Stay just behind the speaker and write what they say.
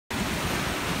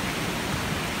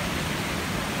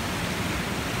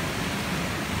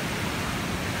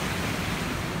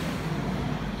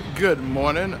Good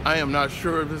morning. I am not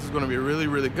sure if this is going to be a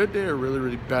really good day or a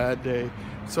really bad day.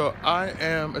 So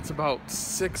it's about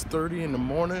 6:30 in the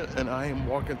morning and I am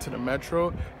walking to the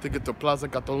metro to get to Plaza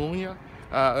Catalunya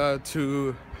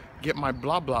to get my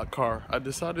Bla Bla car. I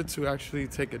decided to actually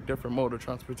take a different mode of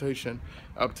transportation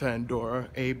up to Andorra,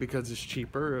 because it's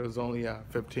cheaper. It was only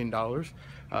 $15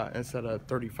 instead of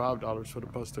 $35 for the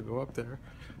bus to go up there.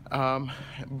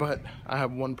 But I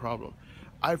have one problem.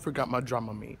 I forgot my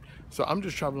Dramamine. So I'm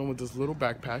just traveling with this little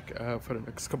backpack for the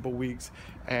next couple weeks,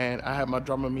 and I have my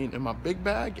Dramamine in my big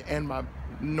bag and my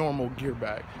normal gear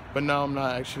bag, but now I'm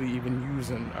not actually even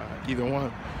using either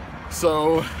one.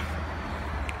 So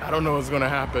I don't know what's gonna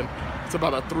happen. It's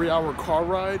about a 3-hour car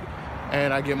ride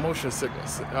and I get motion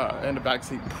sickness in the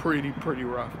backseat. Pretty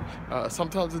rough.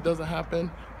 Sometimes it doesn't happen,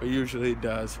 but usually it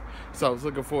does. So I was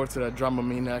looking forward to that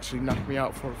Dramamine to actually knock me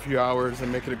out for a few hours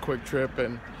and make it a quick trip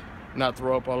and not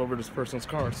throw up all over this person's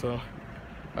car. So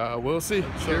we'll see.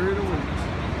 Cherry of the week.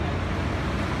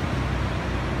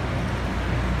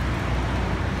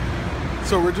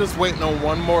 So we're just waiting on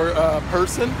one more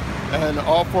person, and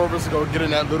all 4 of us are gonna get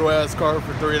in that little ass car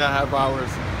for 3.5 hours.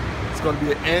 It's gonna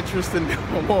be an interesting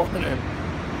morning.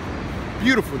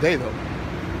 Beautiful day though.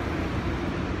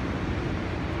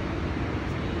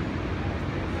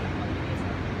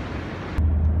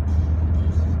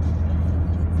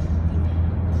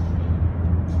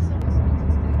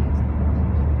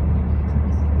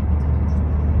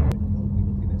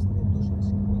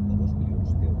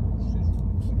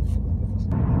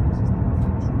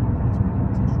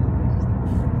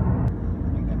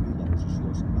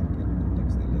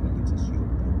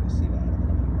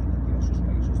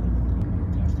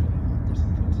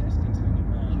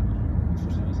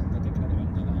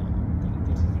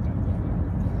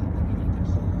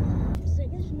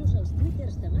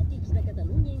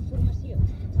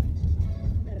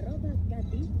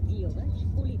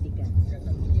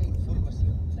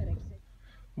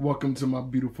 Welcome to my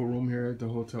beautiful room here at the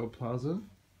Hotel Plaza.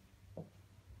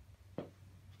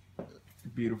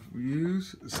 Beautiful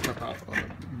views. Step out on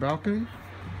the balcony.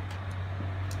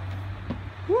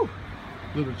 Woo!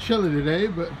 A little chilly today,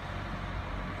 but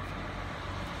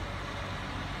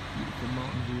beautiful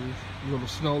mountain views. A little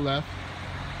snow left,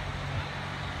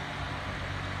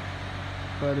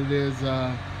 but it is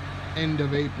end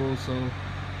of April, so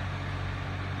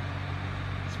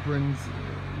spring's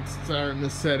starting to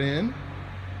set in.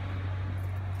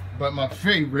 But my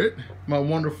favorite, my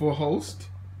wonderful host,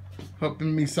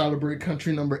 helping me celebrate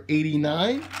country number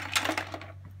 89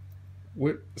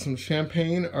 with some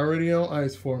champagne already on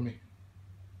ice for me.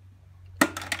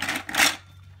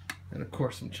 And of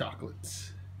course some chocolates.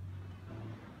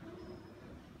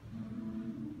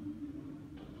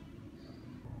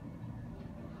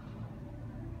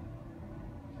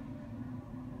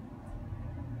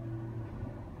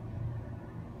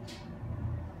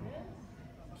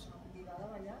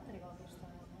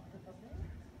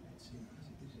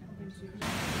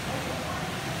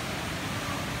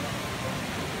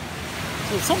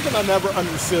 So something I never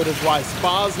understood is why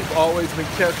spas have always been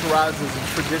characterized as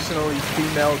a traditionally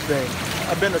female thing.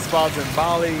 I've been to spas in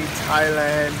Bali,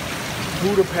 Thailand,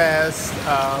 Budapest,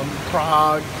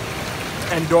 Prague,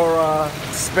 Andorra,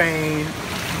 Spain,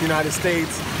 United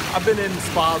States. I've been in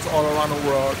spas all around the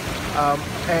world,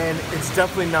 and it's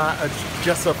definitely not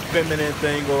just a feminine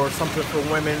thing or something for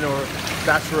women or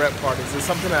bachelorette parties. It's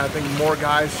something that I think more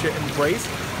guys should embrace,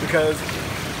 because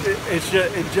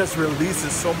it just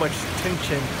releases so much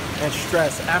tension and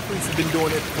stress. Athletes have been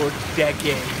doing it for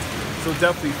decades. So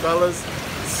definitely, fellas,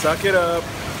 suck it up,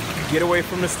 get away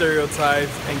from the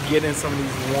stereotypes, and get in some of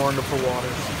these wonderful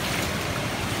waters.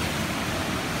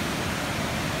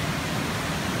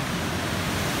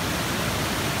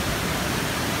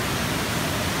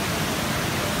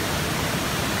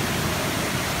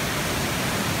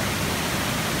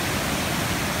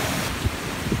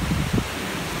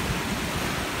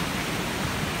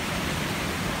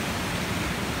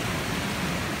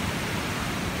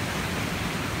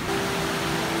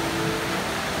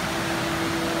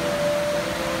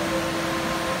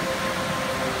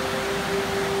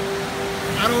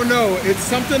 I don't know, it's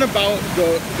something about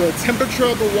the temperature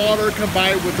of the water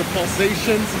combined with the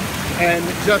pulsations and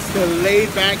just the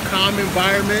laid back, calm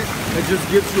environment that just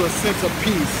gives you a sense of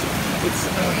peace. It's,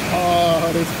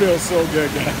 oh, this feels so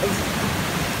good, guys.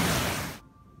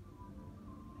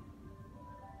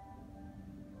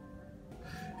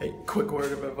 Hey, quick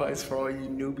word of advice for all you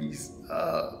newbies.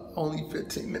 Only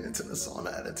 15 minutes in the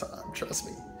sauna at a time, trust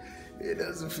me. It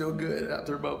doesn't feel good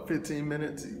after about 15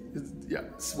 minutes.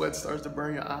 Sweat starts to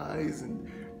burn your eyes and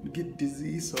you get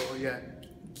dizzy. So yeah,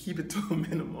 keep it to a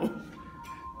minimum.